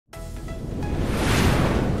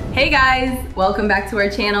Hey guys, welcome back to our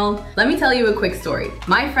channel. Let me tell you a quick story.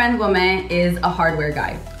 My friend Romain is a hardware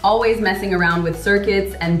guy, always messing around with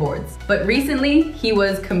circuits and boards. But recently, he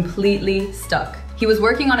was completely stuck. He was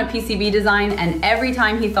working on a PCB design, and every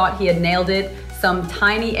time he thought he had nailed it, some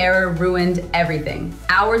tiny error ruined everything.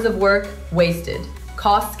 Hours of work wasted.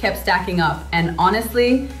 Costs kept stacking up, and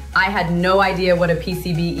honestly, I had no idea what a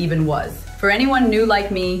PCB even was. For anyone new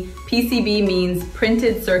like me, PCB means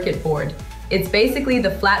printed circuit board. It's basically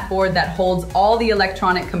the flat board that holds all the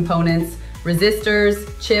electronic components, resistors,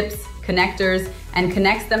 chips, connectors, and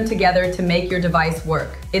connects them together to make your device work.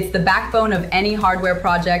 It's the backbone of any hardware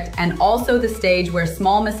project and also the stage where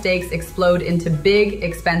small mistakes explode into big,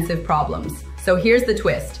 expensive problems. So here's the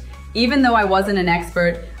twist. Even though I wasn't an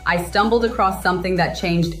expert, I stumbled across something that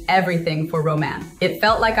changed everything for Romain. It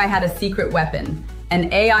felt like I had a secret weapon,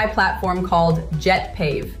 an AI platform called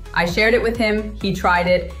JetPave. I shared it with him, he tried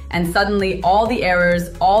it, and suddenly all the errors,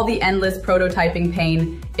 all the endless prototyping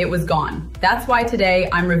pain, it was gone. That's why today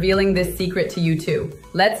I'm revealing this secret to you too.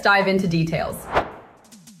 Let's dive into details.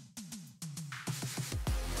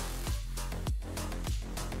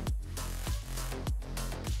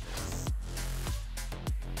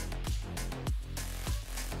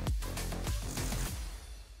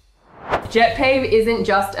 JetPave isn't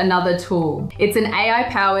just another tool. It's an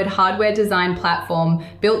AI-powered hardware design platform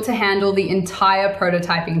built to handle the entire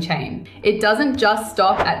prototyping chain. It doesn't just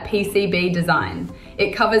stop at PCB design.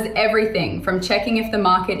 It covers everything from checking if the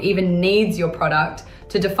market even needs your product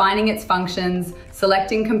to defining its functions,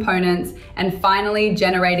 selecting components, and finally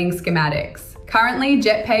generating schematics. Currently,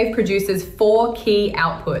 JetPave produces 4 key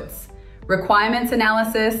outputs: requirements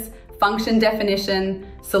analysis, function definition,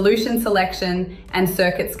 solution selection, and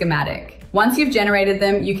circuit schematic. Once you've generated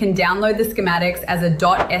them, you can download the schematics as a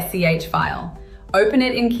 .sch file. Open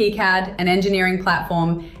it in KiCad, an engineering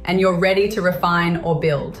platform, and you're ready to refine or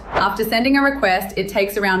build. After sending a request, it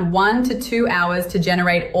takes around 1 to 2 hours to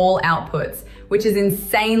generate all outputs, which is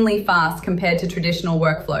insanely fast compared to traditional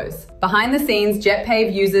workflows. Behind the scenes,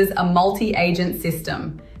 JetPave uses a multi-agent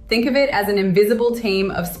system. Think of it as an invisible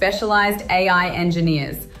team of specialized AI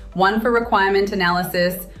engineers, one for requirement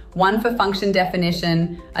analysis, one for function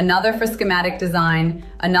definition, another for schematic design,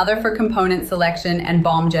 another for component selection and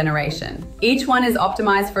BOM generation. Each one is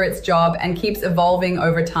optimized for its job and keeps evolving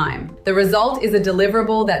over time. The result is a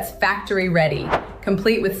deliverable that's factory ready,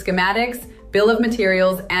 complete with schematics, bill of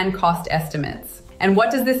materials, and cost estimates. And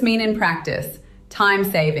what does this mean in practice? Time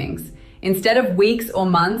savings. Instead of weeks or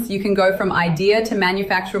months, you can go from idea to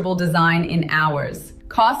manufacturable design in hours.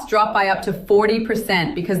 Costs drop by up to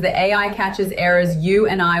 40% because the AI catches errors you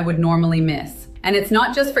and I would normally miss. And it's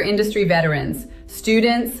not just for industry veterans.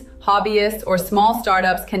 Students, hobbyists, or small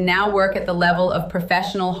startups can now work at the level of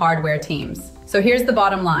professional hardware teams. So here's the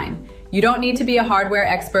bottom line. You don't need to be a hardware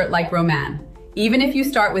expert like Romain. Even if you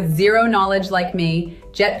start with zero knowledge like me,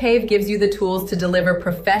 JetPave gives you the tools to deliver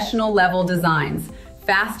professional level designs,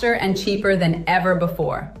 faster and cheaper than ever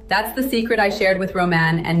before. That's the secret I shared with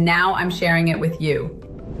Romain, and now I'm sharing it with you.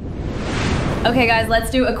 Okay guys,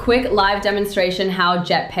 let's do a quick live demonstration how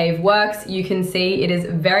JetPave works. You can see it is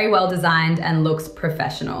very well designed and looks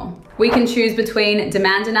professional. We can choose between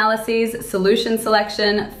demand analyses, solution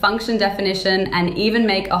selection, function definition, and even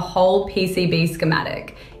make a whole PCB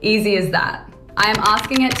schematic. Easy as that. I am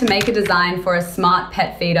asking it to make a design for a smart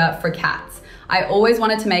pet feeder for cats. I always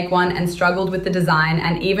wanted to make one and struggled with the design,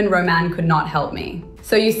 and even Romain could not help me.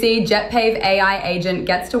 So you see, JetPave AI agent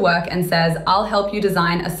gets to work and says, I'll help you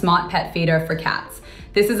design a smart pet feeder for cats.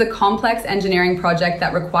 This is a complex engineering project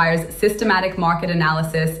that requires systematic market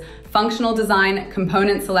analysis, functional design,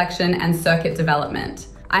 component selection, and circuit development.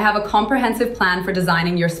 I have a comprehensive plan for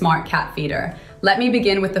designing your smart cat feeder. Let me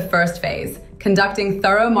begin with the first phase, conducting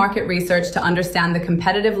thorough market research to understand the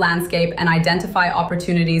competitive landscape and identify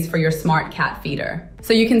opportunities for your smart cat feeder.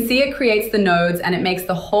 So you can see it creates the nodes and it makes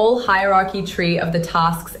the whole hierarchy tree of the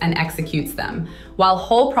tasks and executes them. While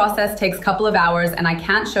whole process takes a couple of hours and I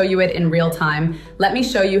can't show you it in real time, let me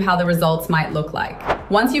show you how the results might look like.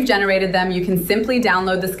 Once you've generated them, you can simply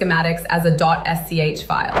download the schematics as a .sch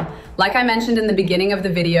file. Like I mentioned in the beginning of the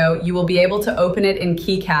video, you will be able to open it in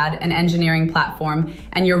KiCad, an engineering platform,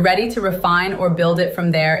 and you're ready to refine or build it from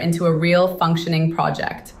there into a real functioning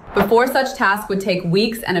project. Before, such tasks would take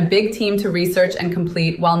weeks and a big team to research and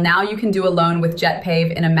complete, while now you can do alone with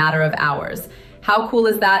JetPave in a matter of hours. How cool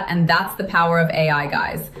is that? And that's the power of AI,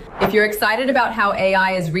 guys. If you're excited about how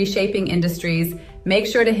AI is reshaping industries, make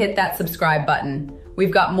sure to hit that subscribe button.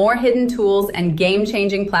 We've got more hidden tools and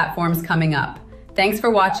game-changing platforms coming up. Thanks for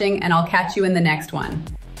watching, and I'll catch you in the next one.